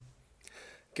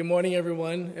Good morning,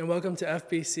 everyone, and welcome to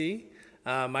FBC.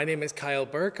 My name is Kyle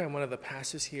Burke. I'm one of the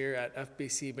pastors here at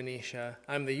FBC Benicia.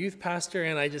 I'm the youth pastor,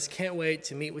 and I just can't wait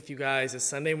to meet with you guys this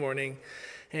Sunday morning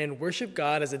and worship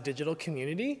God as a digital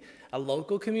community, a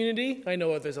local community. I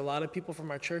know there's a lot of people from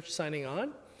our church signing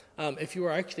on. If you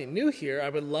are actually new here, I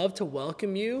would love to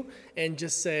welcome you and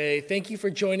just say thank you for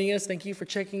joining us. Thank you for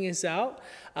checking us out.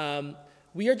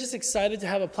 We are just excited to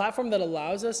have a platform that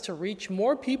allows us to reach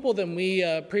more people than we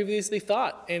previously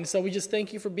thought. And so we just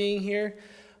thank you for being here.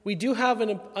 We do have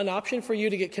an option for you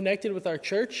to get connected with our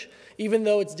church. Even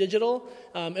though it's digital,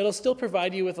 it'll still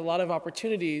provide you with a lot of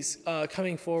opportunities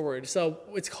coming forward. So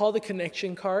it's called a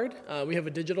connection card. We have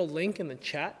a digital link in the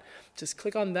chat. Just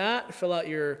click on that, fill out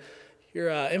your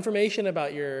information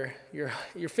about your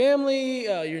family,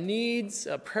 your needs,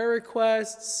 prayer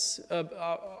requests,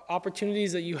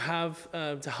 opportunities that you have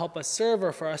to help us serve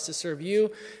or for us to serve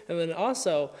you. And then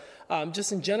also,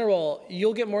 just in general,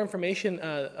 you'll get more information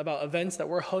about events that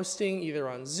we're hosting either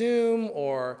on Zoom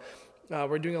or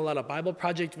we're doing a lot of Bible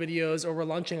Project videos or we're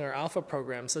launching our Alpha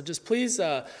program. So just please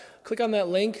click on that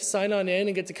link, sign on in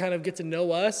and get to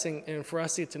know us and for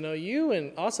us to get to know you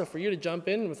and also for you to jump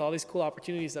in with all these cool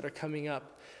opportunities that are coming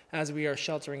up as we are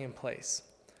sheltering in place.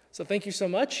 So thank you so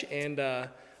much and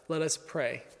let us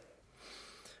pray.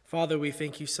 Father, we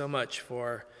thank you so much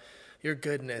for your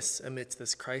goodness amidst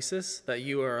this crisis, that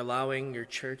you are allowing your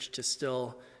church to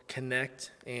still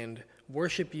connect and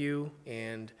worship you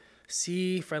and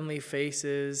see friendly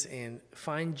faces and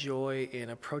find joy in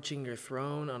approaching your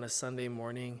throne on a Sunday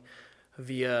morning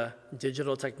via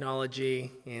digital technology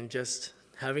and just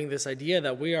having this idea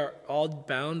that we are all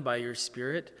bound by your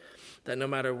Spirit, that no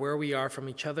matter where we are from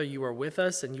each other, you are with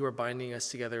us and you are binding us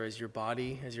together as your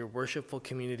body, as your worshipful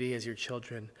community, as your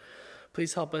children.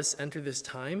 Please help us enter this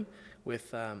time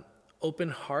with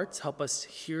open hearts. Help us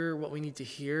hear what we need to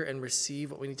hear and receive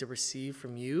what we need to receive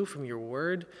from you, from your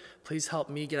word. Please help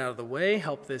me get out of the way.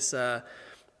 Help this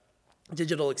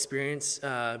digital experience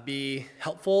be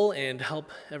helpful and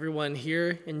help everyone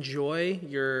here enjoy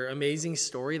your amazing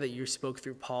story that you spoke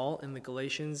through Paul in the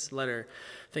Galatians letter.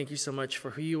 Thank you so much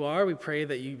for who you are. We pray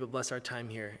that you will bless our time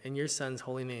here. In your son's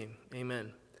holy name,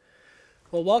 amen.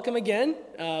 Well, welcome again.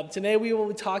 Today we will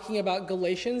be talking about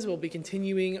Galatians. We'll be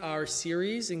continuing our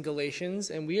series in Galatians,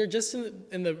 and we are just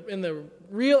in the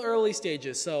real early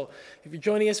stages. So if you're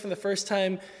joining us for the first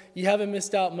time, you haven't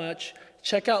missed out much.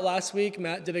 Check out last week.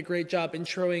 Matt did a great job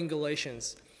introing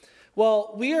Galatians.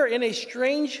 Well, we are in a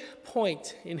strange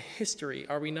point in history,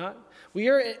 are we not? We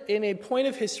are in a point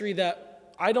of history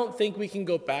that I don't think we can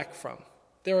go back from.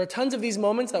 There are tons of these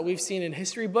moments that we've seen in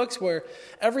history books where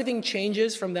everything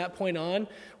changes from that point on.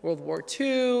 World War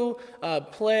II,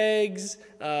 plagues,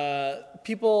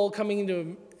 people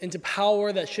coming into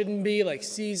power that shouldn't be, like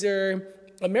Caesar,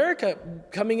 America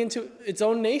coming into its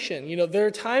own nation. You know, there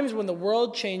are times when the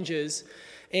world changes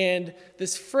and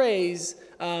this phrase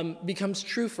becomes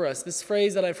true for us. This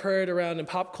phrase that I've heard around in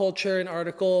pop culture and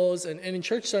articles and in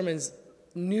church sermons,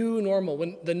 new normal.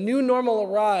 When the new normal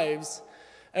arrives,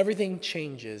 everything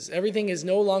changes. Everything is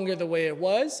no longer the way it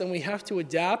was, and we have to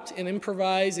adapt and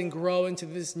improvise and grow into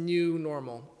this new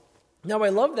normal. Now, I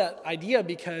love that idea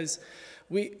because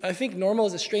I think normal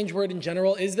is a strange word in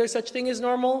general. Is there such thing as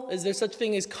normal? Is there such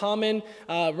thing as common,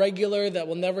 regular, that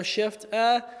will never shift?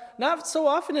 Not so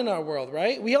often in our world,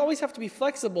 right? We always have to be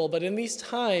flexible, but in these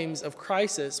times of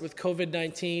crisis with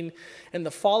COVID-19 and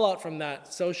the fallout from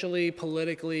that, socially,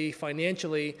 politically,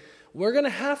 financially, we're going to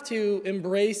have to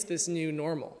embrace this new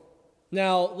normal.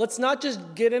 Now, let's not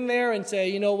just get in there and say,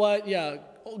 you know what, yeah,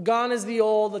 gone is the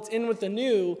old, let's in with the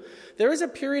new. There is a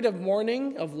period of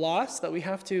mourning, of loss that we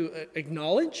have to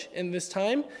acknowledge in this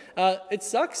time. It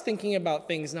sucks thinking about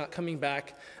things not coming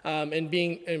back and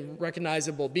being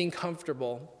recognizable, being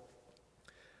comfortable.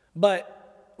 But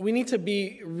we need to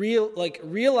be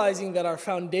realizing that our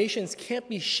foundations can't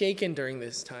be shaken during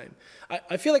this time.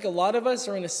 I feel like a lot of us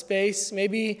are in a space,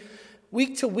 maybe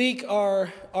week to week, our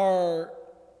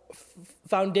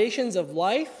foundations of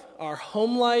life, our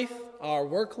home life, our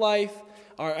work life,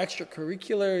 our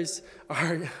extracurriculars,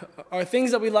 our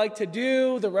things that we like to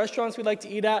do, the restaurants we like to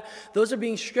eat at, those are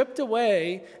being stripped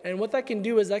away. And what that can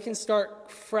do is that can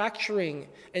start fracturing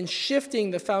and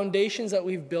shifting the foundations that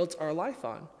we've built our life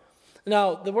on.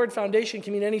 Now, the word foundation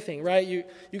can mean anything, right? You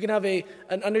can have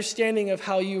an understanding of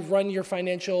how you run your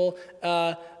financial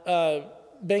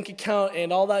bank account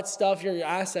and all that stuff, your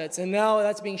assets, and now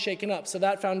that's being shaken up. So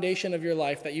that foundation of your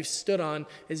life that you've stood on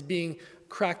is being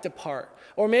cracked apart.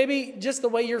 Or maybe just the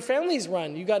way your families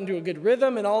run. You got into a good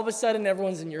rhythm and all of a sudden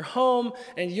everyone's in your home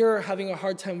and you're having a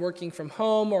hard time working from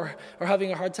home or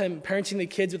having a hard time parenting the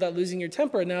kids without losing your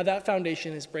temper. Now that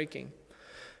foundation is breaking.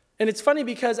 And it's funny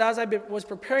because as I was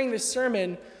preparing this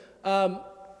sermon,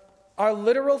 our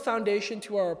literal foundation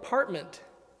to our apartment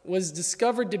was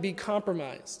discovered to be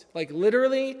compromised. Like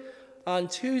literally on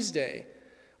Tuesday,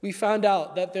 we found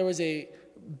out that there was a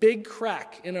big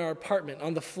crack in our apartment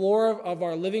on the floor of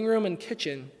our living room and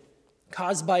kitchen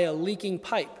caused by a leaking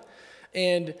pipe.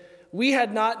 And we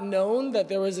had not known that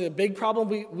there was a big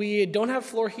problem. We don't have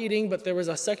floor heating, but there was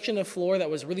a section of floor that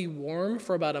was really warm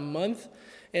for about a month.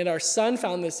 And our son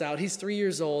found this out. He's 3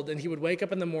 years old, and he would wake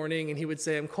up in the morning and he would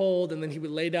say, "I'm cold," and then he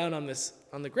would lay down on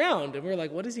the ground. And we were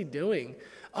like, "What is he doing?"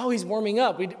 "Oh, he's warming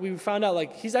up." We found out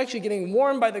like he's actually getting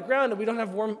warm by the ground, and we don't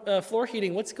have warm floor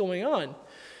heating. What's going on?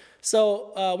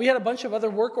 So we had a bunch of other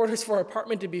work orders for our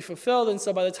apartment to be fulfilled, and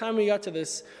so by the time we got to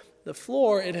the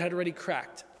floor, it had already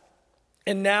cracked.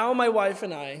 And now my wife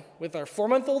and I, with our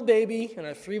 4-month-old baby and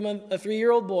our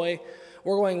 3-year-old boy,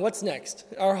 we're going, what's next?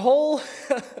 Our whole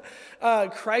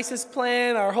crisis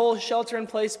plan, our whole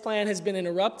shelter-in-place plan has been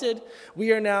interrupted.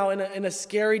 We are now in a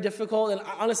scary, difficult, and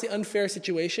honestly unfair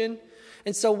situation.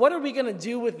 And so what are we going to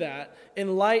do with that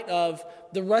in light of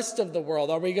the rest of the world?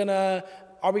 Are we going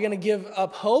to give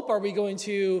up hope? Are we going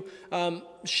to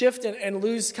shift and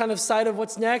lose kind of sight of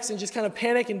what's next and just kind of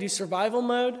panic and do survival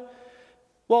mode?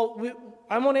 Well,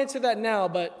 I won't answer that now,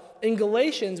 but in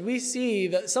Galatians, we see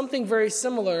that something very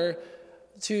similar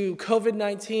to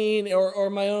COVID-19 or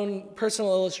my own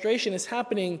personal illustration is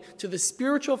happening to the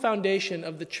spiritual foundation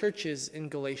of the churches in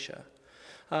Galatia.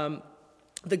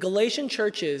 The Galatian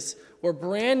churches were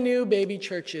brand new baby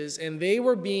churches, and they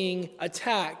were being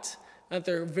attacked at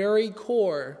their very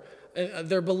core.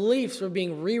 Their beliefs were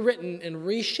being rewritten and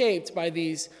reshaped by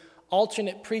these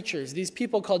alternate preachers, these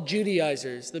people called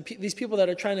Judaizers, these people that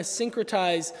are trying to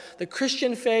syncretize the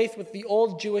Christian faith with the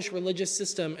old Jewish religious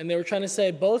system, and they were trying to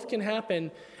say both can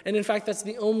happen, and in fact that's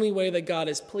the only way that God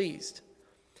is pleased.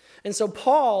 And so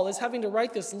Paul is having to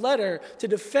write this letter to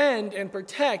defend and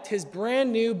protect his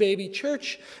brand new baby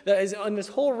church that is in this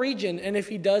whole region, and if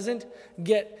he doesn't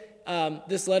get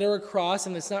this letter across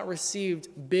and it's not received,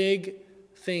 big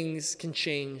things can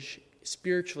change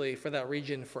spiritually for that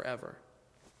region forever.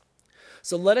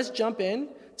 So let us jump in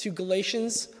to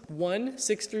Galatians 1,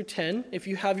 6 through 10. If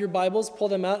you have your Bibles, pull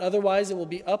them out. Otherwise, it will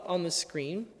be up on the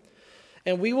screen.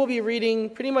 And we will be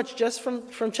reading pretty much just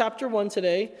from chapter 1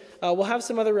 today. We'll have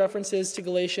some other references to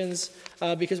Galatians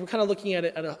because we're kind of looking at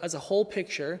it as a whole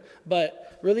picture,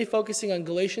 but really focusing on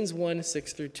Galatians 1,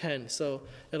 6 through 10. So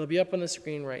it'll be up on the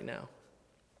screen right now.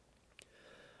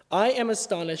 I am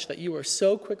astonished that you are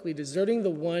so quickly deserting the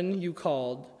one you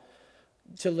called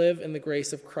to live in the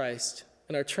grace of Christ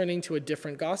and are turning to a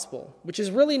different gospel, which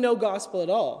is really no gospel at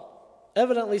all.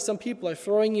 Evidently, some people are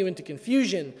throwing you into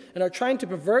confusion and are trying to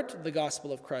pervert the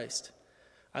gospel of Christ.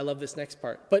 I love this next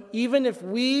part. But even if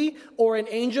we or an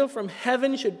angel from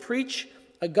heaven should preach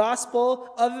a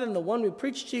gospel other than the one we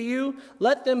preach to you,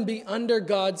 let them be under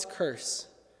God's curse.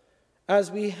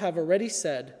 As we have already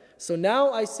said, so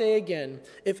now I say again,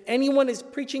 if anyone is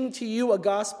preaching to you a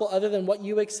gospel other than what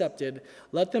you accepted,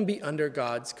 let them be under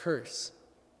God's curse.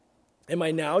 Am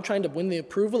I now trying to win the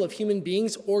approval of human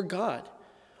beings or God?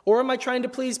 Or am I trying to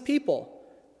please people?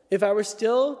 If I were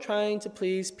still trying to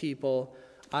please people,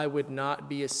 I would not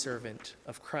be a servant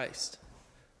of Christ.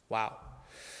 Wow.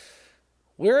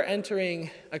 We're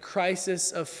entering a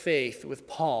crisis of faith with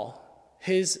Paul.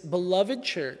 His beloved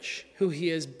church, who he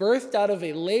has birthed out of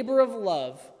a labor of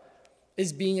love,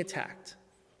 is being attacked.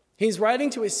 He's writing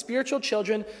to his spiritual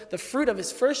children the fruit of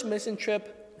his first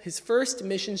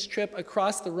missions trip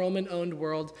across the Roman-owned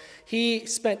world. He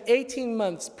spent 18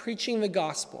 months preaching the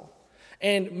gospel,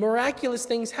 and miraculous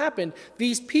things happened.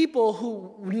 These people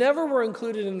who never were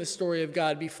included in the story of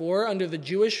God before under the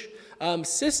Jewish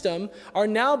system are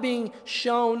now being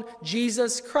shown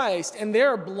Jesus Christ, and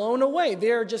they're blown away.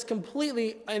 They're just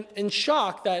completely in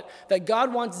shock that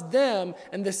God wants them,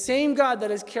 and the same God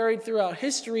that has carried throughout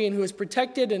history and who has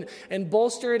protected and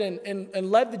bolstered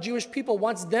and led the Jewish people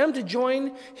wants them to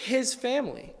join his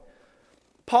family.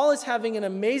 Paul is having an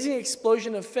amazing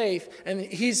explosion of faith, and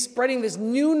he's spreading this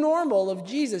new normal of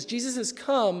Jesus. Jesus has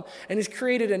come and has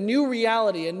created a new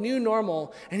reality, a new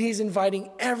normal, and he's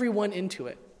inviting everyone into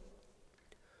it.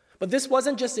 But this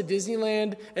wasn't just a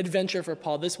Disneyland adventure for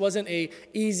Paul. This wasn't a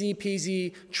easy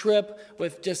peasy trip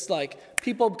with just like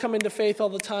people coming to faith all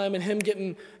the time and him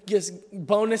getting just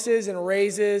bonuses and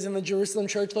raises in the Jerusalem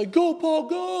church like, go Paul,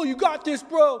 go, you got this,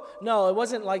 bro. No, it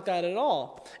wasn't like that at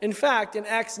all. In fact, in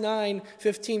Acts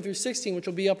 9:15 through 16, which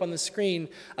will be up on the screen,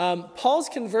 Paul's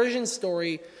conversion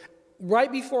story,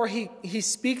 right before he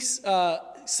speaks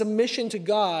submission to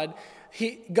God,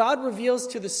 God reveals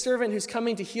to the servant who's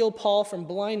coming to heal Paul from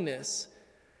blindness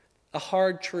a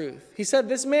hard truth. He said,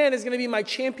 this man is going to be my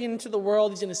champion into the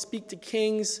world. He's going to speak to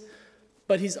kings,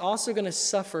 but he's also going to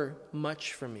suffer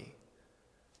much for me.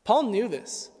 Paul knew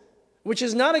this, which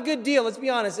is not a good deal. Let's be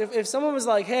honest. If someone was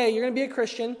like, hey, you're going to be a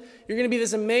Christian, you're going to be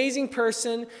this amazing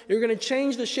person, you're going to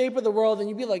change the shape of the world, and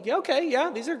you'd be like, yeah, okay,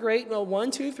 yeah, these are great. Well,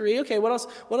 1, 2, 3. Okay, what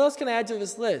else can I add to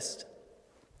this list?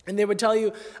 And they would tell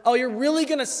you, oh, you're really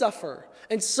going to suffer.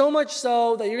 And so much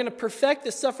so that you're going to perfect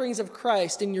the sufferings of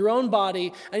Christ in your own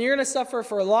body, and you're going to suffer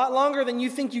for a lot longer than you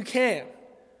think you can.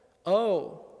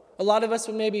 Oh, a lot of us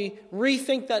would maybe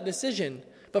rethink that decision.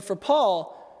 But for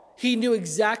Paul, he knew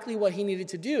exactly what he needed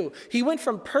to do. He went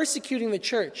from persecuting the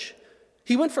church.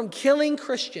 He went from killing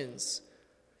Christians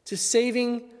to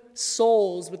saving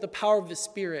souls with the power of the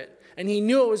Spirit. And he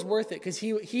knew it was worth it because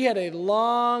he had a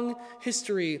long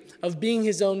history of being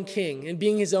his own king and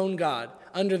being his own God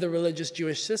under the religious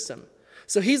Jewish system.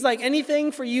 So he's like,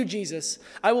 anything for you, Jesus.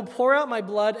 I will pour out my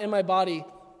blood and my body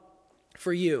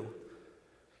for you.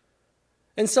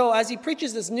 And so as he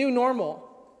preaches this new normal,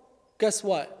 guess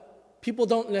what? People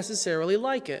don't necessarily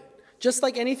like it. Just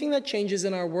like anything that changes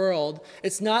in our world,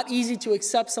 it's not easy to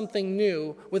accept something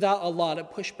new without a lot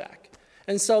of pushback.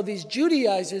 And so these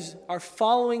Judaizers are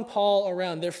following Paul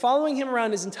around. They're following him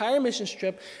around his entire mission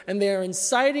trip, and they're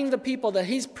inciting the people that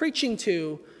he's preaching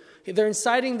to. They're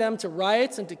inciting them to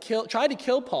riots and to try to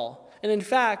kill Paul. And in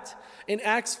fact, in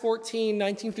Acts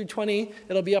 14:19 through 20,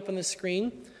 it'll be up on the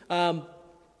screen,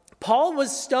 Paul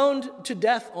was stoned to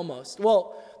death almost.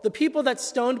 Well, the people that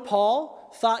stoned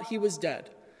Paul thought he was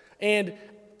dead. And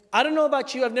I don't know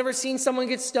about you, I've never seen someone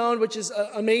get stoned, which is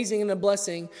amazing and a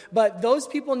blessing, but those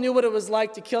people knew what it was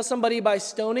like to kill somebody by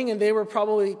stoning, and they were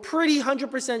probably pretty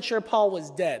 100% sure Paul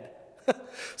was dead.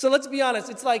 So let's be honest,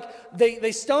 it's like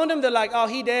they stoned him, they're like, oh,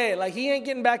 he dead, like he ain't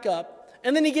getting back up,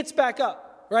 and then he gets back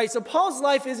up, right? So Paul's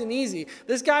life isn't easy.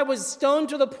 This guy was stoned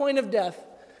to the point of death.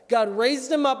 God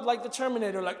raised him up like the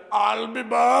Terminator, like, I'll be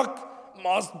back,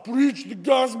 must preach the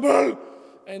gospel,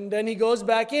 and then he goes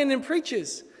back in and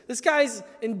preaches. This guy's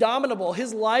indomitable.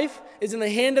 His life is in the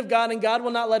hand of God, and God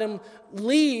will not let him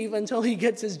leave until he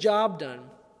gets his job done.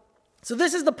 So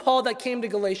this is the Paul that came to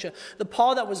Galatia, the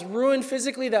Paul that was ruined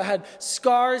physically, that had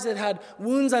scars, that had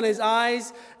wounds on his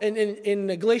eyes, in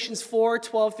Galatians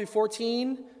 4:12 through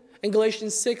 14, and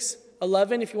Galatians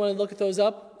 6:11, if you want to look at those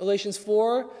up, Galatians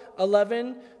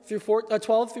 4:11 through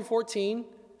 12 through 14,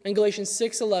 and Galatians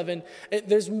 6:11,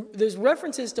 there's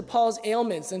references to Paul's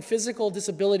ailments and physical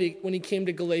disability when he came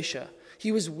to Galatia.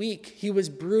 He was weak, he was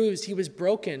bruised, he was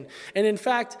broken. And in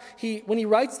fact, when he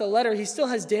writes the letter, he still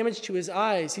has damage to his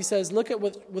eyes. He says, look at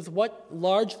with what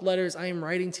large letters I am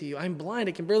writing to you. I'm blind,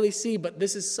 I can barely see, but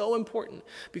this is so important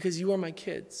because you are my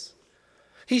kids.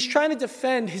 He's trying to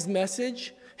defend his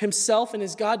message, himself and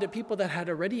his God, to people that had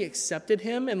already accepted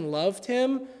him and loved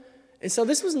him. And so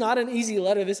this was not an easy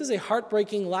letter. This is a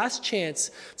heartbreaking last chance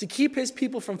to keep his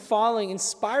people from falling and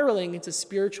spiraling into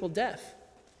spiritual death.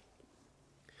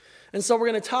 And so we're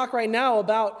going to talk right now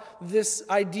about this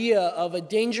idea of a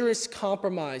dangerous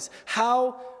compromise,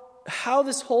 how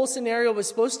this whole scenario was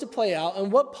supposed to play out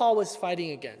and what Paul was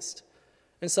fighting against.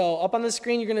 And so up on the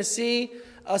screen, you're going to see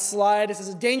a slide. This is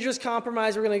a dangerous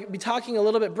compromise. We're going to be talking a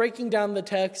little bit, breaking down the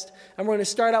text, and we're going to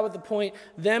start out with the point,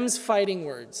 them's fighting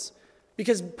words.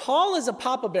 Because Paul is a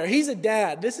papa bear. He's a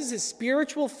dad. This is his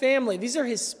spiritual family. These are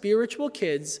his spiritual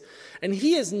kids. And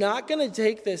he is not going to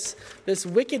take this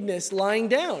wickedness lying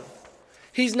down.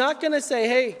 He's not going to say,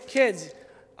 hey, kids,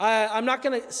 I'm not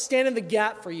going to stand in the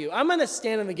gap for you. I'm going to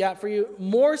stand in the gap for you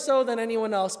more so than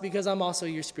anyone else because I'm also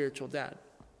your spiritual dad.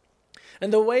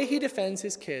 And the way he defends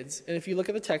his kids, and if you look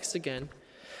at the text again,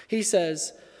 he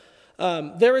says,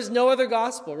 there is no other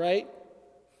gospel, right?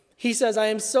 He says, I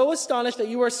am so astonished that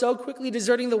you are so quickly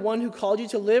deserting the one who called you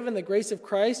to live in the grace of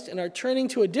Christ and are turning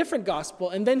to a different gospel.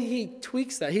 And then he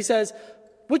tweaks that. He says,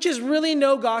 which is really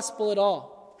no gospel at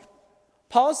all.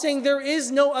 Paul's saying there is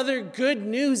no other good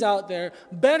news out there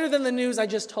better than the news I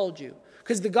just told you.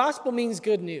 Because the gospel means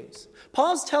good news.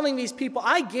 Paul's telling these people,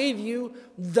 I gave you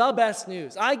the best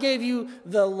news. I gave you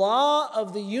the law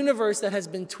of the universe that has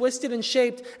been twisted and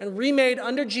shaped and remade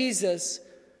under Jesus.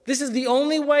 This is the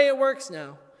only way it works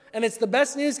now. And it's the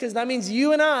best news because that means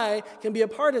you and I can be a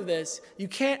part of this. You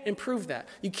can't improve that.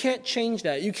 You can't change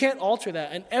that. You can't alter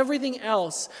that. And everything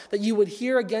else that you would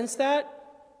hear against that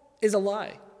is a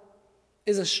lie,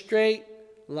 is a straight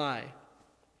lie.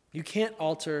 You can't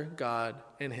alter God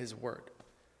and his word.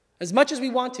 As much as we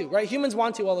want to, right? Humans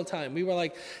want to all the time. We were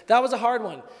like, that was a hard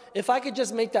one. If I could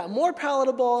just make that more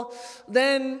palatable,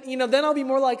 then I'll be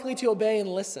more likely to obey and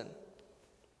listen.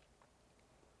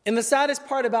 And the saddest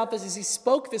part about this is he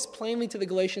spoke this plainly to the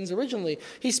Galatians originally.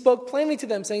 He spoke plainly to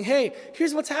them saying, hey,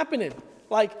 here's what's happening.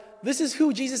 Like, this is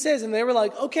who Jesus is. And they were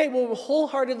like, okay, we'll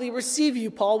wholeheartedly receive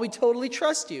you, Paul. We totally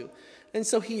trust you. And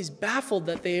so he's baffled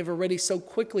that they have already so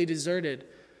quickly deserted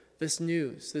this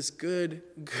news, this good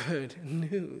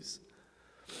news.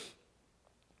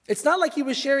 It's not like he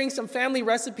was sharing some family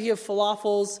recipe of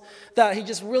falafels that he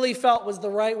just really felt was the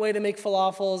right way to make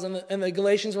falafels. And the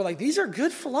Galatians were like, these are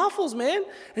good falafels, man.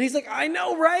 And he's like, I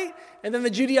know, right? And then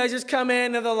the Judaizers come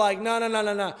in and they're like,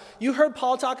 no. You heard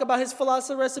Paul talk about his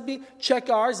falafel recipe? Check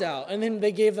ours out. And then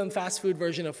they gave them fast food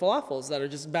version of falafels that are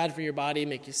just bad for your body and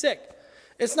make you sick.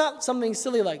 It's not something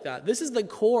silly like that. This is the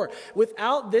core.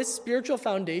 Without this spiritual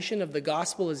foundation of the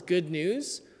gospel as good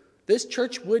news, this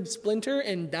church would splinter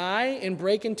and die and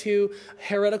break into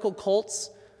heretical cults.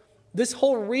 This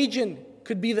whole region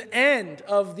could be the end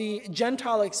of the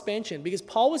Gentile expansion because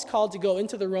Paul was called to go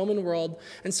into the Roman world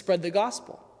and spread the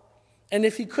gospel. And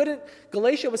if he couldn't,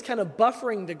 Galatia was kind of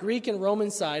buffering the Greek and Roman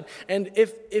side. And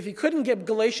if he couldn't get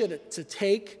Galatia to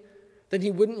take, then he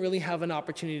wouldn't really have an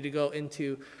opportunity to go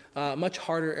into much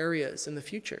harder areas in the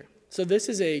future. So this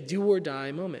is a do or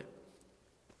die moment.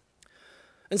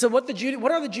 And so what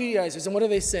are the Judaizers and what are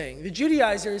they saying? The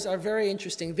Judaizers are very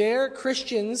interesting. They're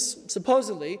Christians,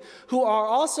 supposedly, who are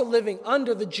also living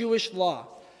under the Jewish law.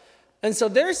 And so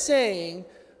they're saying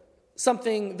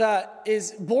something that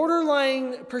is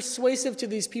borderline persuasive to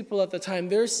these people at the time.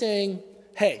 They're saying,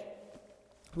 hey,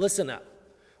 listen up.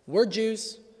 We're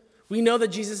Jews. We know that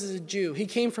Jesus is a Jew. He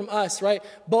came from us, right?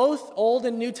 Both Old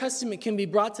and New Testament can be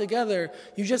brought together.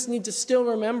 You just need to still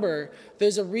remember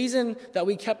there's a reason that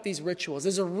we kept these rituals.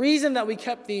 There's a reason that we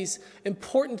kept these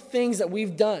important things that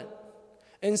we've done.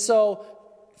 And so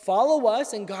follow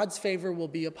us and God's favor will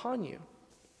be upon you.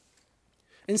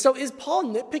 And so is Paul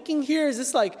nitpicking here? Is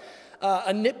this like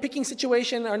a nitpicking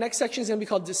situation? Our next section is going to be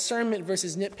called discernment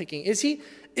versus nitpicking. Is he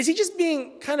just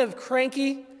being kind of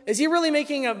cranky? Is he really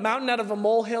making a mountain out of a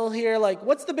molehill here? Like,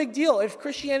 what's the big deal? If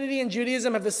Christianity and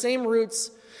Judaism have the same roots,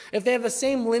 if they have the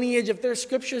same lineage, if their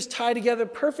scriptures tie together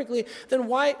perfectly, then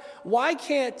why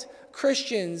can't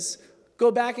Christians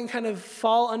go back and kind of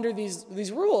fall under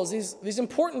these rules, these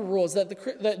important rules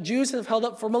that Jews have held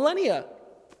up for millennia?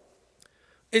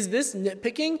 Is this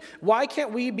nitpicking? Why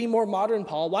can't we be more modern,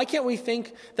 Paul? Why can't we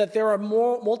think that there are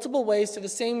multiple ways to the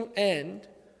same end?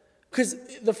 Because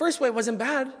the first way wasn't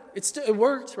bad. It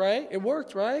worked, right? It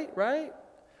worked, right?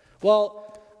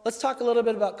 Well, let's talk a little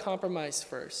bit about compromise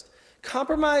first.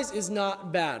 Compromise is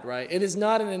not bad, right? It is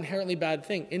not an inherently bad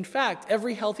thing. In fact,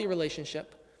 every healthy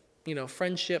relationship,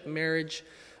 friendship, marriage,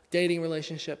 dating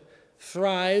relationship,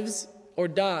 thrives or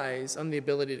dies on the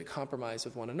ability to compromise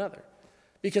with one another.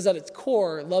 Because at its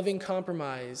core, loving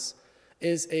compromise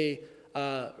is a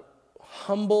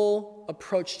humble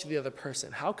approach to the other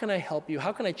person. How can I help you?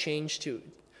 How can I change to,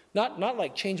 not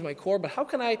like change my core, but how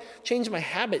can I change my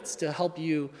habits to help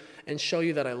you and show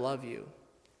you that I love you?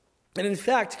 And in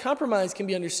fact, compromise can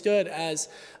be understood as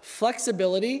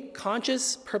flexibility,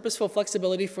 conscious, purposeful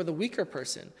flexibility for the weaker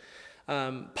person.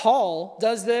 Paul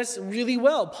does this really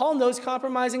well. Paul knows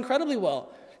compromise incredibly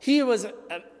well. He was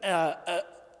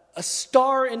a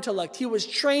star intellect. He was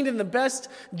trained in the best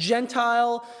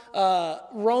Gentile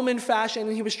Roman fashion,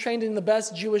 and he was trained in the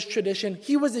best Jewish tradition.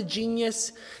 He was a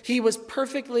genius. He was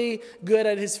perfectly good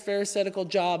at his pharisaical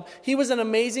job. He was an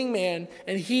amazing man,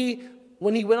 and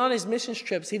when he went on his mission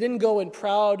trips, he didn't go in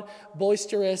proud,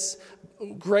 boisterous,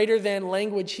 greater than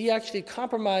language. He actually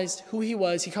compromised who he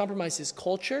was. He compromised his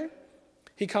culture.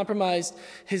 He compromised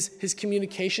his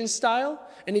communication style,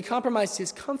 and he compromised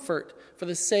his comfort for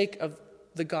the sake of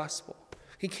the gospel.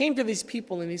 He came to these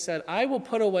people and he said, I will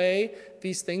put away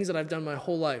these things that I've done my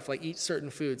whole life, like eat certain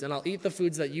foods, and I'll eat the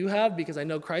foods that you have because I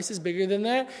know Christ is bigger than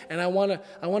that, and I want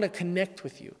to connect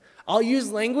with you. I'll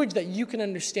use language that you can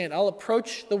understand. I'll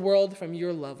approach the world from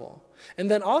your level.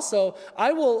 And then also,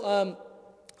 I will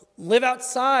live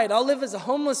outside. I'll live as a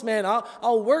homeless man.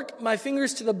 I'll work my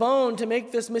fingers to the bone to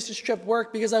make this mission trip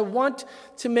work because I want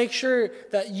to make sure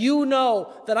that you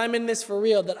know that I'm in this for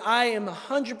real, that I am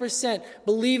 100%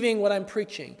 believing what I'm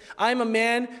preaching. I'm a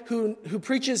man who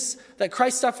preaches that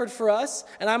Christ suffered for us,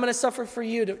 and I'm going to suffer for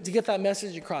you to get that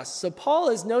message across. So Paul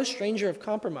is no stranger of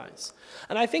compromise.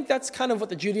 And I think that's kind of what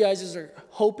the Judaizers are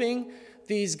hoping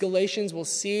these Galatians will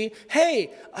see.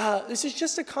 Hey, this is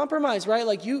just a compromise, right?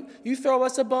 Like you throw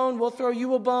us a bone, we'll throw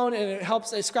you a bone, and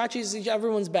it scratches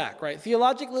everyone's back, right?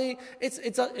 Theologically,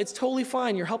 it's totally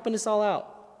fine. You're helping us all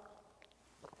out.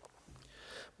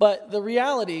 But the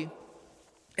reality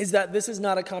is that this is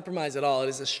not a compromise at all. It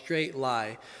is a straight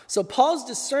lie. So Paul's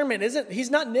discernment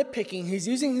he's not nitpicking. He's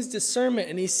using his discernment,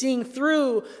 and he's seeing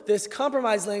through this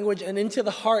compromise language and into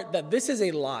the heart that this is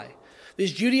a lie.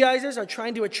 These Judaizers are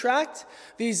trying to attract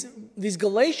these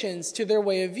Galatians to their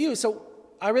way of view. So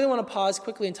I really want to pause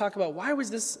quickly and talk about why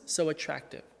was this so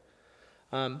attractive?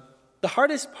 The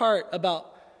hardest part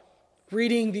about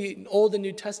reading the Old and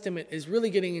New Testament is really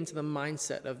getting into the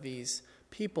mindset of these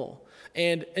people.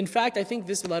 And in fact, I think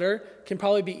this letter can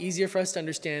probably be easier for us to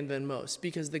understand than most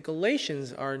because the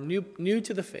Galatians are new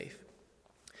to the faith.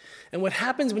 And what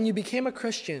happens when you became a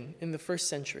Christian in the first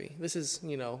century, this is,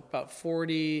 about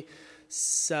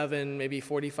 47, maybe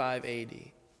 45 AD,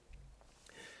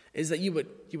 is that you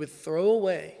would throw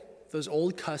away those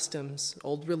old customs,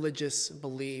 old religious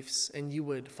beliefs, and you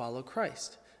would follow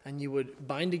Christ. And you would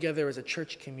bind together as a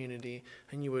church community,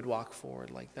 and you would walk forward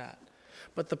like that.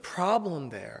 But the problem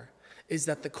there is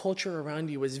that the culture around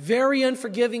you is very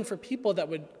unforgiving for people that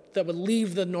would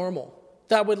leave the normal,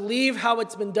 that would leave how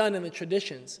it's been done in the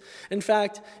traditions. In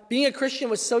fact, being a Christian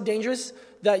was so dangerous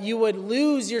that you would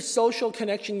lose your social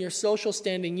connection, your social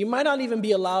standing. You might not even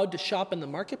be allowed to shop in the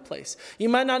marketplace. You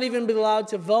might not even be allowed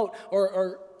to vote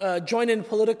or join in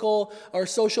political or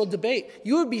social debate.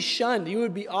 You would be shunned. You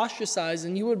would be ostracized,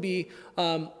 and you would be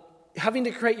having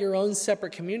to create your own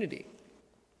separate community.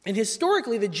 And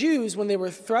historically, the Jews, when they were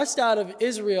thrust out of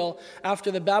Israel after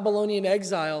the Babylonian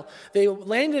exile, they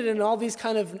landed in all these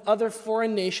kind of other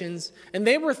foreign nations, and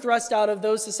they were thrust out of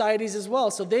those societies as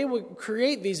well. So they would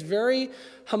create these very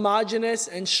homogenous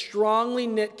and strongly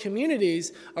knit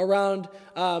communities around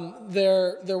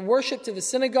their worship to the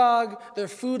synagogue, their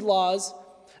food laws.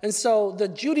 And so the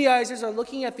Judaizers are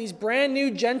looking at these brand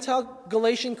new Gentile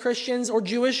Galatian Christians or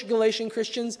Jewish Galatian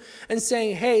Christians and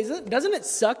saying, hey, doesn't it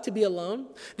suck to be alone?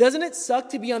 Doesn't it suck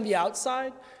to be on the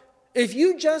outside? If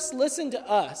you just listen to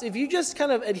us, if you just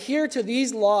kind of adhere to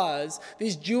these laws,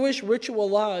 these Jewish ritual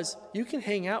laws, you can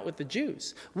hang out with the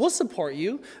Jews. We'll support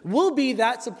you. We'll be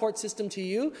that support system to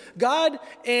you. God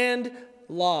and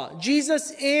law,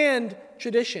 Jesus and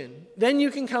tradition. Then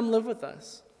you can come live with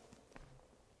us.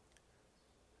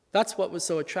 That's what was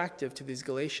so attractive to these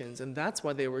Galatians, and that's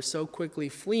why they were so quickly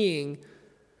fleeing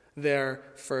their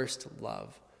first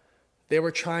love. They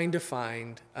were trying to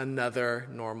find another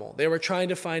normal. They were trying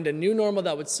to find a new normal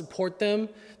that would support them,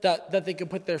 that they could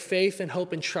put their faith and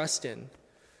hope and trust in.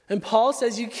 And Paul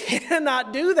says you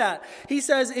cannot do that. He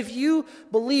says if you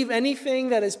believe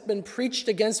anything that has been preached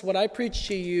against what I preach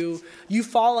to you, you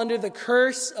fall under the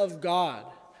curse of God.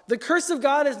 The curse of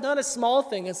God is not a small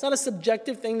thing. It's not a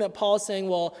subjective thing that Paul's saying,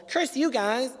 well, curse you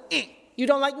guys. You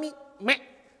don't like me?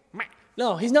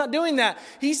 No, he's not doing that.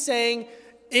 He's saying,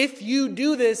 if you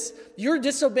do this, you're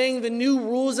disobeying the new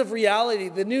rules of reality,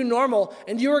 the new normal,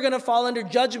 and you are going to fall under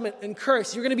judgment and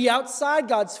curse. You're going to be outside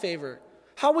God's favor.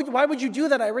 Why would you do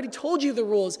that? I already told you the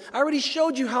rules. I already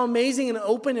showed you how amazing and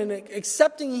open and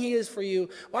accepting he is for you.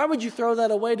 Why would you throw that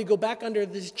away to go back under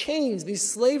these chains, these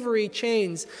slavery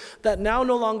chains that now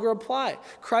no longer apply?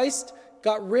 Christ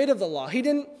got rid of the law. He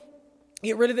didn't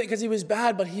get rid of it because he was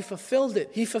bad, but he fulfilled it.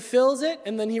 He fulfills it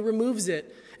and then he removes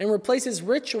it and replaces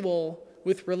ritual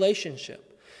with relationship.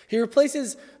 He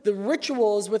replaces the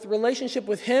rituals with relationship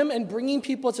with him and bringing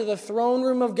people to the throne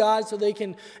room of God so they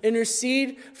can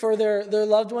intercede for their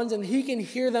loved ones and he can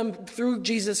hear them through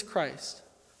Jesus Christ.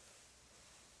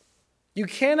 You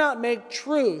cannot make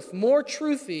truth more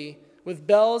truthy with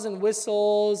bells and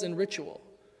whistles and ritual,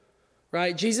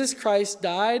 right? Jesus Christ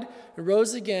died and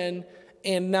rose again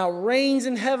and now reigns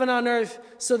in heaven on earth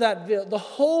so that the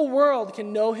whole world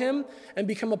can know him and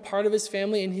become a part of his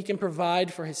family and he can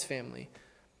provide for his family.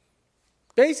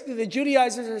 Basically, the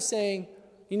Judaizers are saying,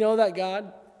 you know that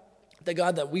God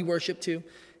that we worship to,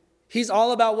 he's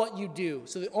all about what you do.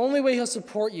 So the only way he'll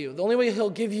support you, the only way he'll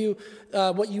give you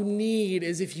what you need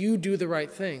is if you do the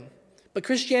right thing. But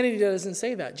Christianity doesn't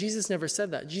say that. Jesus never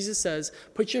said that. Jesus says,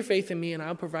 put your faith in me and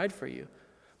I'll provide for you.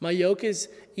 My yoke is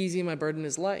easy, my burden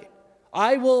is light.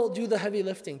 I will do the heavy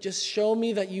lifting. Just show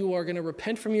me that you are going to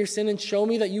repent from your sin and show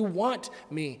me that you want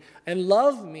me and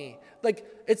love me. Like,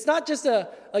 it's not just a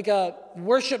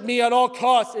worship me at all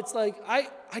costs. It's like,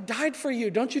 I died for you.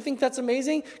 Don't you think that's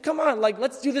amazing? Come on, like,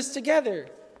 let's do this together.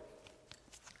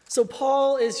 So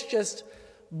Paul is just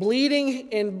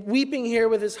bleeding and weeping here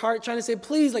with his heart, trying to say,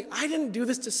 please, like, I didn't do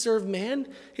this to serve man.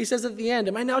 He says at the end,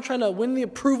 am I now trying to win the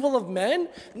approval of men?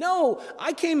 No,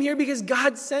 I came here because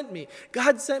God sent me.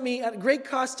 God sent me at great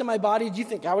cost to my body. Do you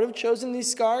think I would have chosen these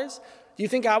scars? Do you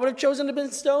think I would have chosen to be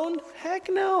stoned? Heck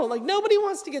no. Like, nobody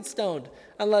wants to get stoned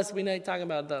unless we talk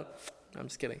about I'm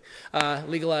just kidding.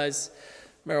 Legalize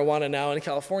marijuana now in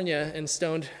California, and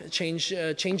stoned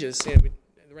changes.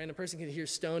 The random person can hear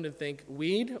stoned and think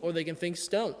weed, or they can think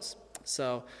stones.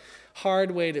 So,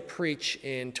 hard way to preach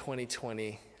in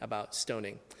 2020 about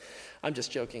stoning. I'm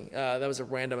just joking. That was a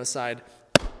random aside.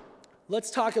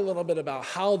 Let's talk a little bit about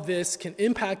how this can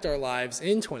impact our lives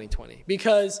in 2020,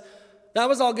 because that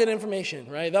was all good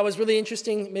information, right? That was really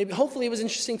interesting. Hopefully it was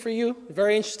interesting for you.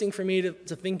 Very interesting for me to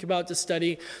think about, to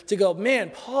study, to go, man,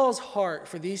 Paul's heart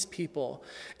for these people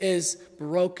is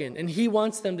broken. And he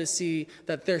wants them to see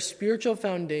that their spiritual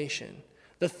foundation,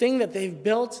 the thing that they've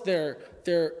built their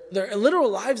literal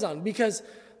lives on, because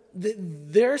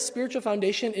their spiritual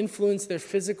foundation influenced their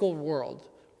physical world,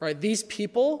 right? These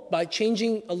people, by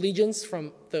changing allegiance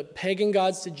from the pagan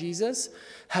gods to Jesus,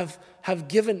 have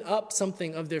given up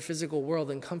something of their physical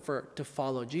world and comfort to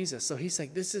follow Jesus. So he's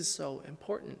like, this is so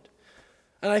important.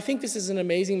 And I think this is an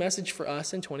amazing message for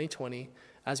us in 2020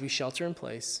 as we shelter in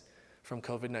place from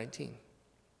COVID-19.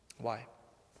 Why?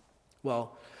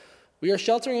 Well, we are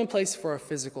sheltering in place for our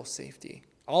physical safety.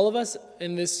 All of us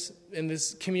in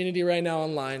this community right now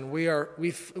online, we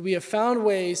have found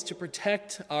ways to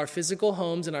protect our physical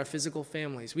homes and our physical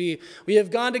families. We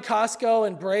have gone to Costco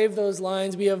and braved those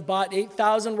lines. We have bought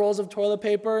 8,000 rolls of toilet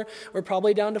paper. We're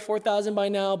probably down to 4,000 by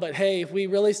now, but hey, if we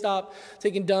really stop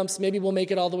taking dumps, maybe we'll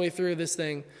make it all the way through this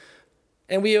thing.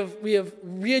 And we have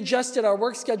readjusted our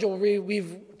work schedule.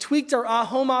 We've tweaked our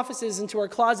home offices into our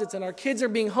closets, and our kids are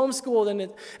being homeschooled,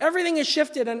 and everything is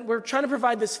shifted, and we're trying to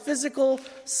provide this physical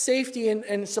safety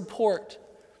and support.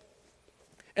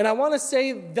 And I want to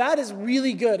say that is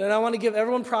really good, and I want to give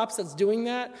everyone props that's doing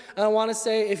that. And I want to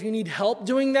say if you need help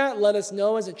doing that, let us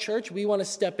know as a church. We want to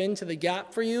step into the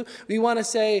gap for you. We want to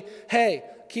say, hey,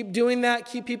 keep doing that,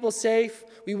 keep people safe.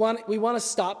 We want to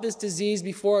stop this disease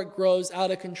before it grows out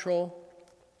of control.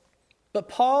 But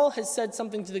Paul has said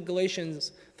something to the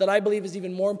Galatians that I believe is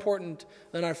even more important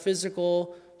than our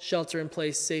physical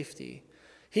shelter-in-place safety.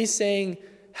 He's saying,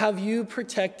 have you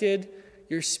protected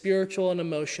your spiritual and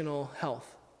emotional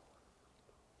health?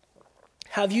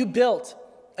 Have you built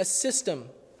a system,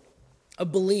 a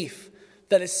belief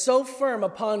that is so firm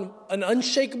upon an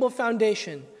unshakable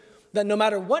foundation that no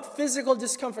matter what physical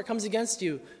discomfort comes against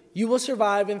you, you will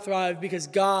survive and thrive because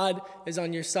God is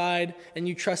on your side and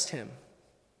you trust him?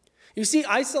 You see,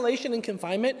 isolation and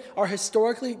confinement are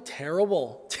historically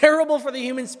terrible for the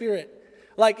human spirit.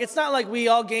 Like, it's not like we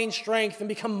all gain strength and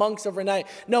become monks overnight.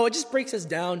 No, it just breaks us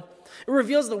down. It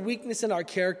reveals the weakness in our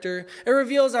character. It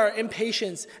reveals our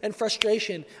impatience and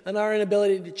frustration and our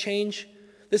inability to change.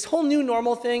 This whole new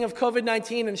normal thing of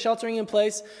COVID-19 and sheltering in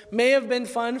place may have been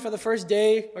fun for the first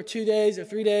day or 2 days or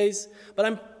 3 days, but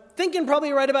I'm thinking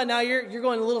probably right about now you're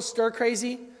going a little stir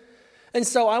crazy. And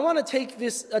so I want to take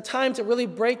a time to really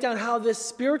break down how this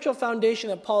spiritual foundation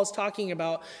that Paul is talking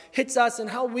about hits us and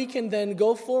how we can then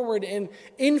go forward in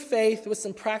faith with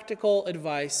some practical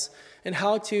advice and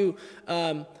how to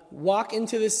walk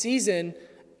into this season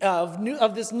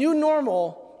of this new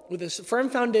normal with a firm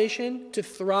foundation to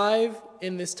thrive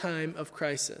in this time of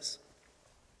crisis.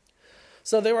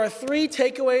 So there are 3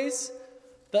 takeaways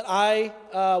that I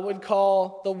would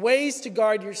call the ways to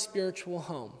guard your spiritual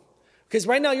home. Because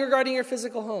right now you're guarding your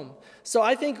physical home. So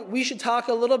I think we should talk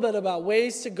a little bit about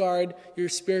ways to guard your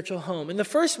spiritual home. And the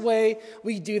first way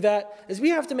we do that is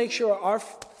we have to make sure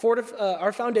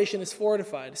our foundation is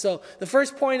fortified. So the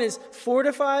first point is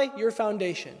fortify your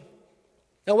foundation.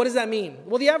 Now what does that mean?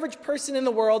 Well, the average person in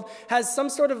the world has some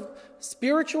sort of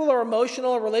spiritual or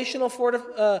emotional or relational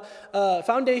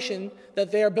foundation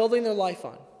that they are building their life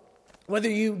on. Whether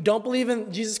you don't believe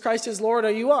in Jesus Christ as Lord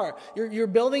or you are, you're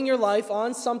building your life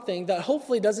on something that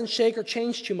hopefully doesn't shake or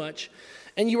change too much.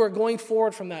 And you are going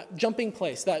forward from that jumping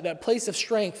place, that place of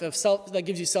strength, of self, that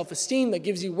gives you self-esteem, that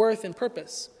gives you worth and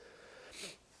purpose.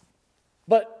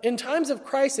 But in times of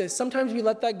crisis, sometimes we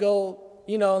let that go,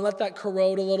 and let that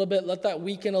corrode a little bit, let that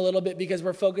weaken a little bit because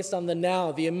we're focused on the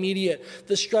now, the immediate,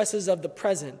 the stresses of the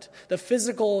present, the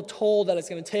physical toll that it's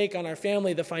going to take on our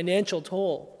family, the financial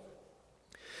toll.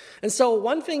 And so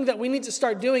one thing that we need to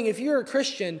start doing, if you're a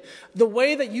Christian, the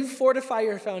way that you fortify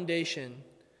your foundation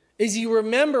is you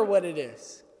remember what it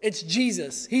is. It's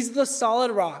Jesus. He's the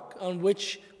solid rock on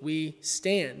which we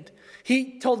stand.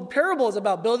 He told parables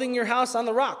about building your house on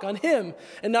the rock, on him,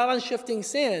 and not on shifting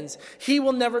sands. He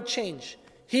will never change.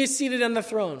 He is seated on the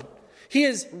throne. He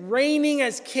is reigning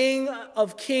as King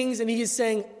of Kings, and he is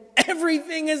saying,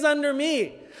 everything is under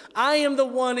me. I am the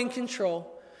one in control.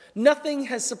 Nothing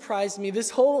has surprised me. This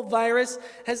whole virus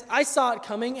I saw it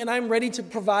coming, and I'm ready to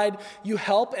provide you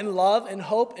help and love and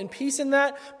hope and peace in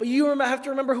that. But you have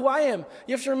to remember who I am.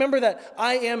 You have to remember that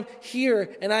I am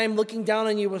here and I am looking down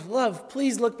on you with love.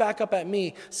 Please look back up at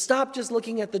me. Stop just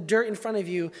looking at the dirt in front of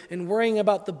you and worrying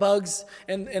about the bugs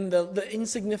and the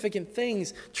insignificant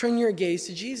things. Turn your gaze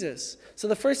to Jesus. So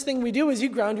the first thing we do is you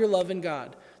ground your love in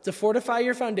God. To fortify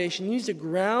your foundation, you need to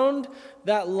ground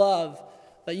that love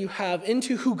that you have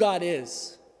into who God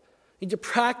is. You need to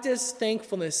practice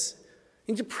thankfulness.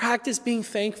 You need to practice being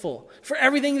thankful for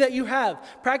everything that you have.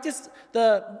 Practice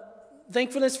the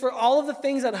thankfulness for all of the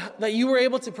things that you were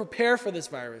able to prepare for this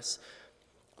virus.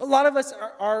 A lot of us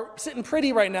are sitting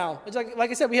pretty right now. It's like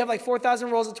I said, we have like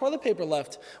 4,000 rolls of toilet paper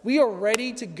left. We are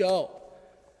ready to go.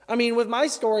 I mean, with my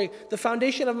story, the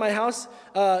foundation of my house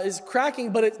is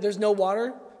cracking, but there's no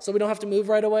water, so we don't have to move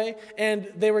right away.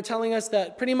 And they were telling us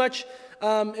that pretty much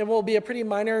it will be a pretty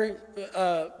minor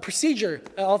procedure,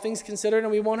 all things considered,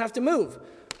 and we won't have to move.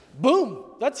 Boom!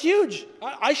 That's huge.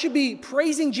 I should be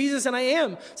praising Jesus, and I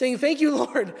am, saying, thank you,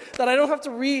 Lord, that I don't have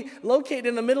to relocate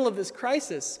in the middle of this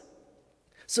crisis.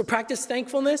 So practice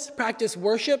thankfulness, practice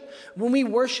worship. When we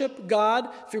worship God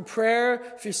through prayer,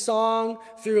 through song,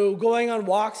 through going on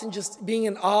walks and just being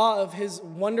in awe of his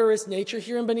wondrous nature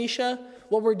here in Benicia,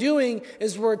 what we're doing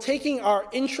is we're taking our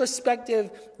introspective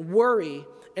worry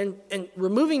and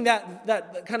removing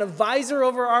that kind of visor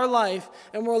over our life,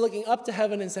 and we're looking up to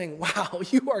heaven and saying, wow,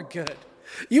 you are good.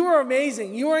 You are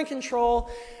amazing. You are in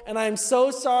control, and I'm so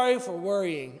sorry for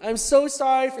worrying. I'm so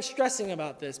sorry for stressing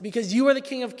about this, because you are the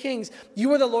King of Kings.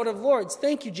 You are the Lord of Lords.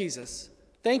 Thank you, Jesus.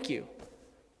 Thank you.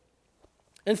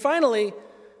 And finally,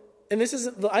 and this is,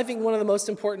 I think, one of the most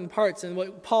important parts, and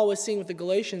what Paul was seeing with the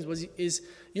Galatians is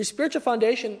your spiritual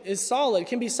foundation is solid. It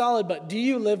can be solid, but do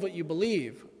you live what you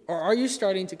believe? Or are you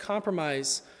starting to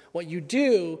compromise what you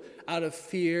do out of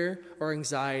fear or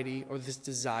anxiety or this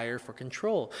desire for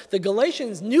control? The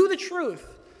Galatians knew the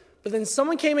truth, but then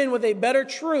someone came in with a better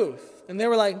truth, and they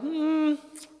were like,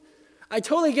 I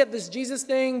totally get this Jesus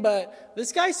thing, but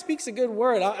this guy speaks a good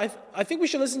word. I think we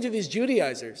should listen to these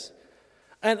Judaizers.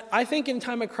 And I think in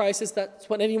time of crisis, that's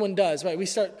what anyone does, right? We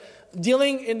start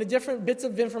dealing in the different bits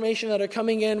of information that are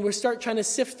coming in. We start trying to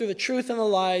sift through the truth and the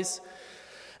lies.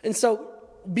 And so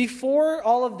before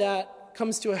all of that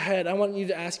comes to a head, I want you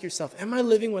to ask yourself, am I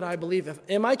living what I believe?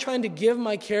 Am I trying to give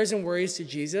my cares and worries to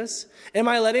Jesus? Am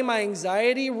I letting my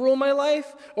anxiety rule my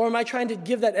life? Or am I trying to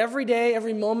give that every day,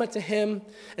 every moment to him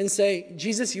and say,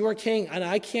 Jesus, you are king, and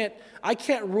I can't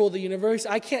rule the universe.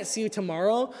 I can't see you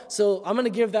tomorrow. So I'm going to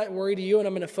give that worry to you, and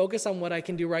I'm going to focus on what I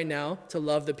can do right now to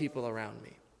love the people around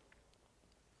me.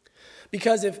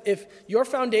 Because if your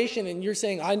foundation, and you're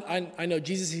saying, I know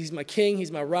Jesus, he's my king, he's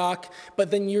my rock,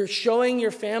 but then you're showing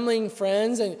your family and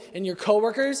friends and your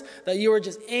coworkers that you are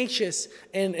just anxious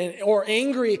or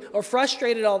angry or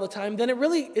frustrated all the time, then it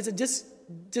really is a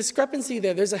discrepancy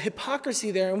there. There's a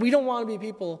hypocrisy there, and we don't want to be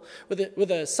people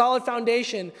with a solid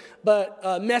foundation,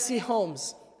 but messy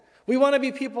homes. We want to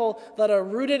be people that are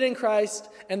rooted in Christ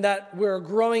and that we're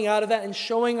growing out of that and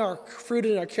showing our fruit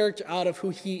and our character out of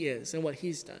who he is and what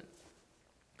he's done.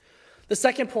 The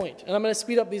second point, and I'm going to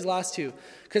speed up these last two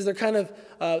because they kind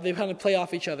of play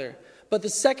off each other. But the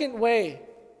second way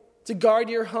to guard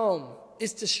your home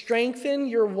is to strengthen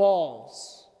your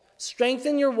walls.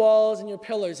 Strengthen your walls and your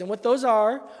pillars. And what those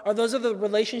are the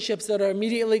relationships that are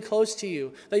immediately close to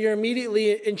you, that you're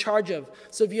immediately in charge of.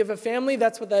 So if you have a family,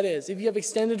 that's what that is. If you have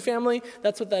extended family,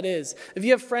 that's what that is. If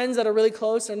you have friends that are really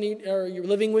close or you're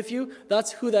living with you,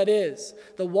 that's who that is.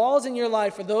 The walls in your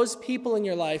life are those people in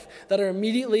your life that are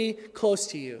immediately close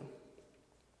to you.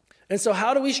 And so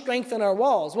how do we strengthen our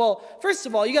walls? Well, first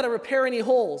of all, you got to repair any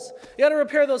holes. You got to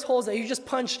repair those holes that you just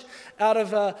punched out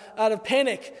of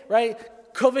panic, right?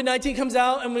 COVID-19 comes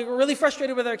out and we're really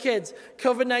frustrated with our kids.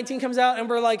 COVID-19 comes out and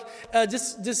we're like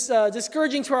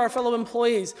discouraging to our fellow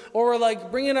employees, or we're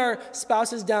like bringing our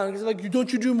spouses down. It's like,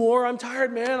 don't you do more? I'm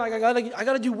tired, man. Like I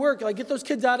gotta do work. Like, get those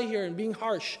kids out of here, and being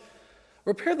harsh.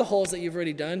 Repair the holes that you've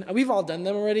already done. We've all done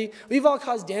them already. We've all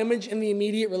caused damage in the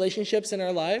immediate relationships in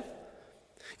our life.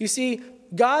 You see,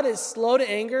 God is slow to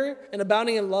anger and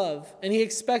abounding in love, and he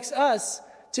expects us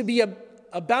to be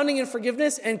abounding in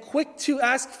forgiveness and quick to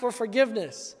ask for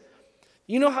forgiveness.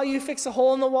 You know how you fix a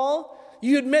hole in the wall?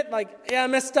 You admit, I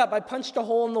messed up. I punched a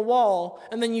hole in the wall,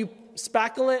 and then you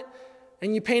spackle it,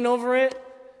 and you paint over it,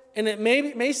 and it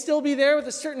may still be there with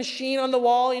a certain sheen on the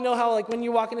wall. You know how, when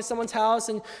you walk into someone's house,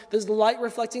 and there's light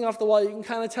reflecting off the wall, you can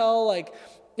kind of tell,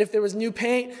 if there was new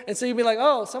paint, and so you'd be like,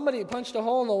 oh, somebody punched a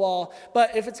hole in the wall.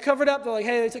 But if it's covered up, they're like,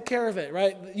 hey, they took care of it,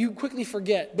 right? You quickly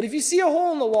forget. But if you see a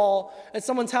hole in the wall at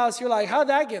someone's house, you're like, how'd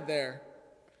that get there?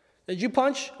 Did you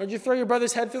punch, or did you throw your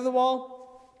brother's head through the wall?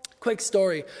 Quick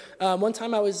story. One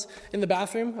time I was in the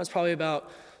bathroom. I was probably about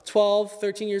 12,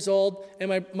 13 years old,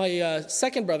 and my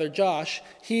second brother, Josh,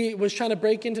 he was trying to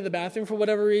break into the bathroom for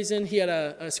whatever reason. He had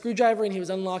a screwdriver, and he was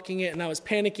unlocking it, and I was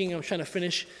panicking. I was trying to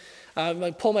finish,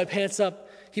 pull my pants up.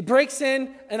 He breaks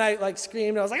in, and I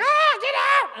screamed. I was like, get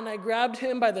out! And I grabbed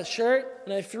him by the shirt,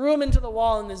 and I threw him into the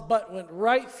wall, and his butt went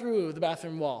right through the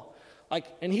bathroom wall.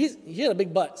 And he had a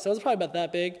big butt, so it was probably about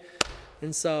that big.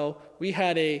 And so we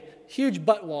had a huge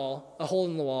butt wall, a hole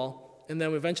in the wall, and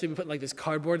then eventually we put this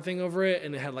cardboard thing over it,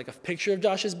 and it had a picture of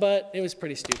Josh's butt. It was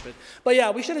pretty stupid. But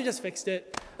yeah, we should have just fixed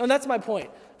it. And that's my point.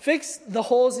 Fix the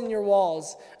holes in your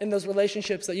walls in those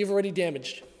relationships that you've already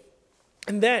damaged.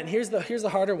 And then here's the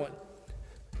harder one.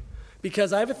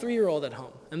 Because I have a 3-year-old at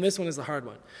home, and this one is the hard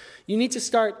one. You need to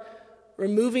start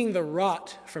removing the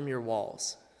rot from your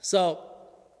walls. So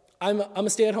I'm a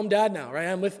stay-at-home dad now, right?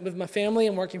 I'm with my family.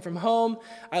 I'm working from home.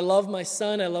 I love my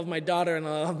son. I love my daughter, and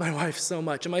I love my wife so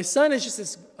much. And my son is just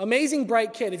this amazing,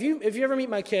 bright kid. If you ever meet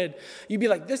my kid, you'd be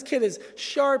like, this kid is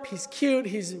sharp. He's cute.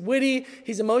 He's witty.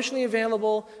 He's emotionally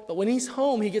available. But when he's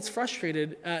home, he gets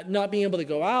frustrated at not being able to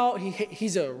go out.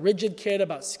 He's a rigid kid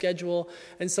about schedule.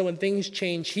 And so when things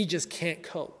change, he just can't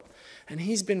cope. And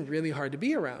he's been really hard to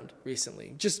be around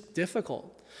recently, just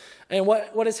difficult. And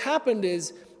what has happened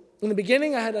is, in the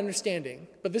beginning, I had understanding,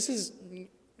 but this is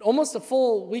almost a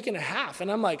full week and a half,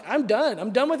 and I'm like, I'm done.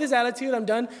 I'm done with his attitude. I'm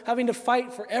done having to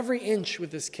fight for every inch with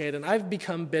this kid, and I've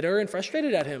become bitter and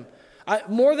frustrated at him,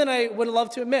 more than I would love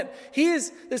to admit.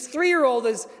 This 3-year-old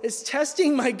is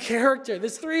testing my character.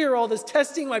 This 3-year-old is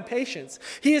testing my patience.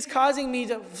 He is causing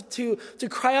me to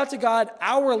cry out to God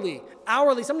hourly,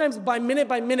 sometimes by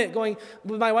minute, going,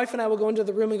 my wife and I will go into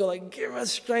the room and go give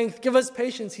us strength, give us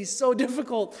patience. He's so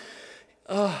difficult.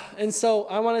 And so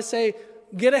I want to say,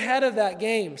 get ahead of that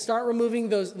game. Start removing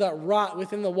that rot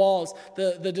within the walls,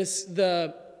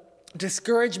 the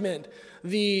discouragement,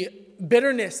 the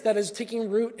bitterness that is taking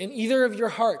root in either of your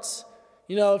hearts.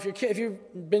 You know, if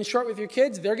you've been short with your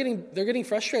kids, they're getting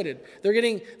frustrated. They're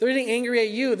getting angry at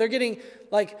you. They're getting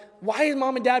why is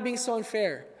mom and dad being so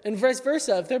unfair? And vice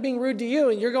versa. If they're being rude to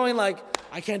you and you're going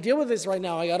I can't deal with this right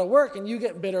now. I got to work, and you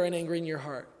get bitter and angry in your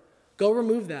heart. Go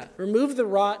remove that. Remove the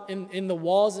rot in the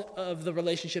walls of the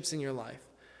relationships in your life.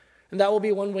 And that will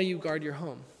be one way you guard your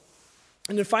home.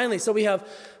 And then finally, so we have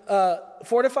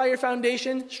fortify your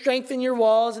foundation, strengthen your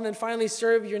walls, and then finally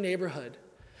serve your neighborhood.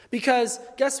 Because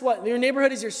guess what? Your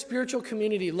neighborhood is your spiritual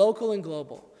community, local and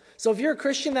global. So if you're a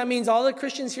Christian, that means all the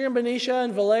Christians here in Benicia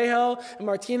and Vallejo and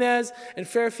Martinez and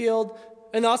Fairfield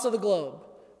and also the globe.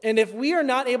 And if we are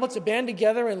not able to band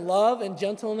together in love and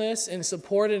gentleness and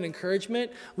support and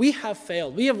encouragement, we have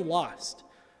failed. We have lost.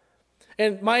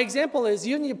 And my example is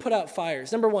you need to put out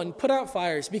fires. Number one, put out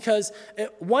fires, because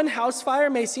one house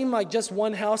fire may seem like just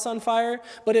one house on fire,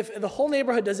 but if the whole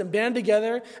neighborhood doesn't band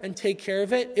together and take care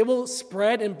of it, it will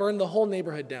spread and burn the whole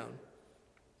neighborhood down.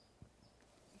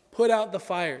 Put out the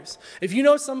fires. If you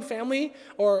know some family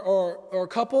or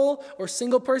couple or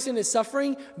single person is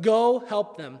suffering, go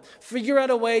help them. Figure out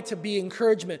a way to be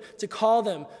encouragement, to call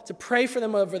them, to pray for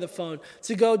them over the phone,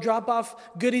 to go drop off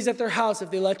goodies at their house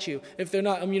if they let you, if they're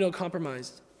not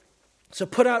immunocompromised. So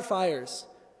put out fires.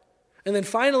 And then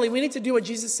finally, we need to do what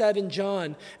Jesus said in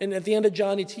John. And at the end of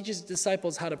John, he teaches his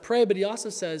disciples how to pray, but he also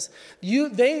says,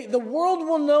 the world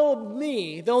will know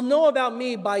me. They'll know about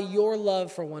me by your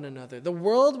love for one another. The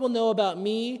world will know about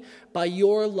me by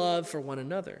your love for one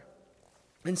another.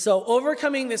 And so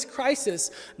overcoming this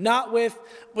crisis, not with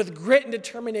grit and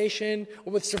determination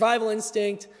or with survival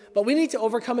instinct, but we need to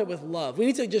overcome it with love. We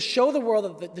need to just show the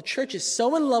world that the church is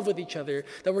so in love with each other,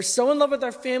 that we're so in love with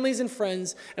our families and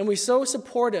friends, and we're so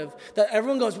supportive that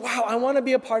everyone goes, wow, I want to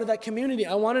be a part of that community.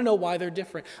 I want to know why they're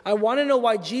different. I want to know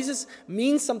why Jesus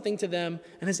means something to them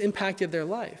and has impacted their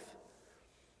life.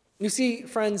 You see,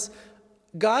 friends,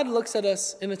 God looks at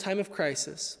us in a time of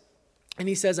crisis, and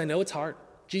he says, I know it's hard.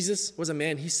 Jesus was a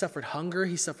man. He suffered hunger.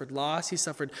 He suffered loss. He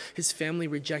suffered his family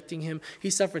rejecting him. He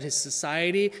suffered his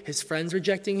society, his friends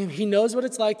rejecting him. He knows what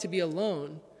it's like to be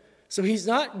alone. So he's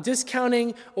not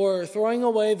discounting or throwing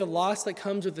away the loss that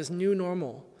comes with this new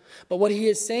normal. But what he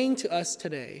is saying to us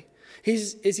today,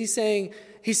 he's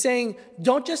saying,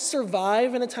 don't just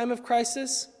survive in a time of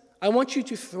crisis. I want you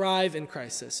to thrive in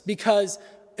crisis, because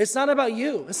it's not about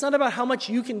you. It's not about how much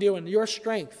you can do and your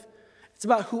strength. It's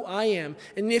about who I am.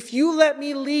 And if you let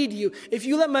me lead you, if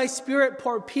you let my Spirit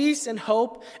pour peace and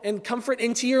hope and comfort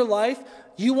into your life,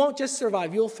 you won't just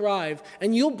survive, you'll thrive.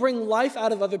 And you'll bring life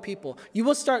out of other people. You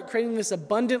will start creating this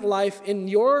abundant life in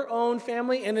your own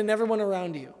family and in everyone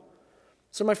around you.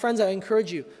 So my friends, I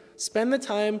encourage you, spend the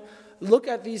time, look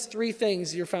at these three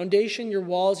things, your foundation, your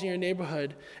walls, and your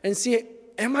neighborhood, and see,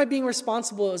 am I being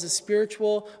responsible as a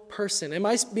spiritual person? Am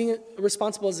I being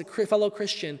responsible as a fellow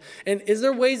Christian? And is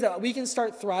there ways that we can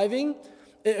start thriving?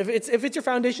 If it's your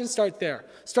foundation, start there.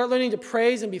 Start learning to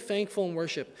praise and be thankful and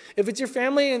worship. If it's your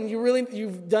family and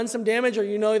you've done some damage, or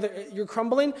you know that you're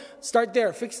crumbling, start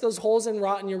there. Fix those holes and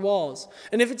rot in your walls.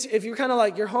 And if you're kind of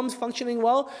like your home's functioning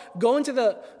well, go into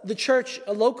the church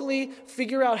locally,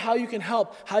 figure out how you can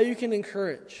help, how you can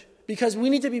encourage. Because we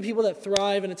need to be people that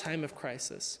thrive in a time of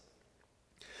crisis.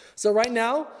 So right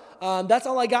now, that's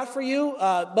all I got for you,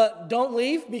 but don't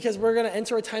leave, because we're going to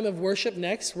enter a time of worship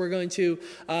next. We're going to,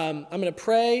 I'm going to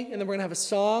pray, and then we're going to have a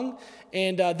song,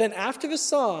 and then after the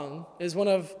song is one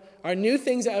of our new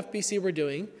things at FBC we're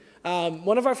doing.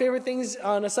 One of our favorite things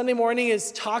on a Sunday morning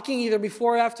is talking either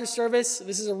before or after service.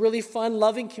 This is a really fun,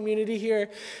 loving community here,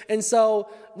 and so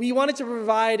we wanted to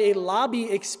provide a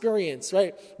lobby experience,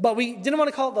 right? But we didn't want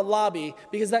to call it the lobby,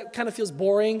 because that kind of feels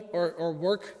boring or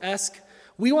work-esque.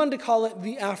 We wanted to call it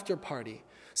the after party.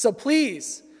 So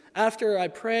please, after I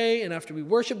pray and after we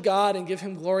worship God and give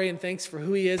him glory and thanks for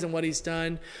who he is and what he's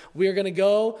done, we are going to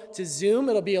go to Zoom.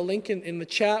 It'll be a link in the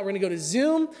chat. We're going to go to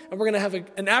Zoom, and we're going to have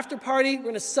an after party. We're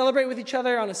going to celebrate with each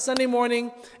other on a Sunday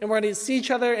morning, and we're going to see each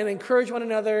other and encourage one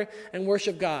another and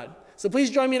worship God. So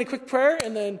please join me in a quick prayer,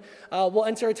 and then we'll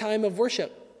enter a time of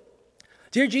worship.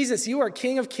 Dear Jesus, you are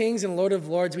King of Kings and Lord of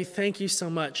Lords. We thank you so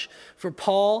much for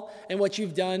Paul and what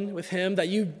you've done with him, that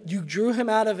you drew him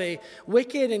out of a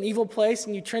wicked and evil place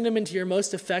and you turned him into your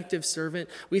most effective servant.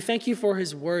 We thank you for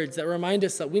his words that remind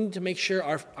us that we need to make sure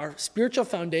our spiritual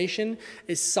foundation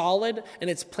is solid and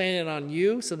it's planted on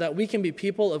you, so that we can be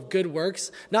people of good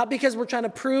works, not because we're trying to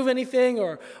prove anything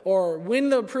or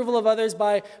win the approval of others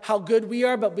by how good we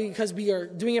are, but because we are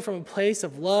doing it from a place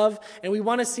of love, and we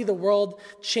want to see the world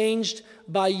changed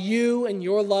by you and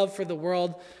your love for the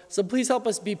world. So please help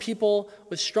us be people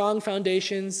with strong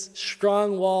foundations,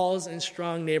 strong walls, and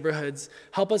strong neighborhoods.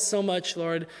 Help us so much,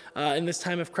 Lord, in this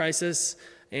time of crisis,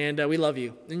 and we love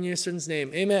you. In your son's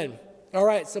name, amen. All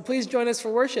right, so please join us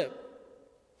for worship.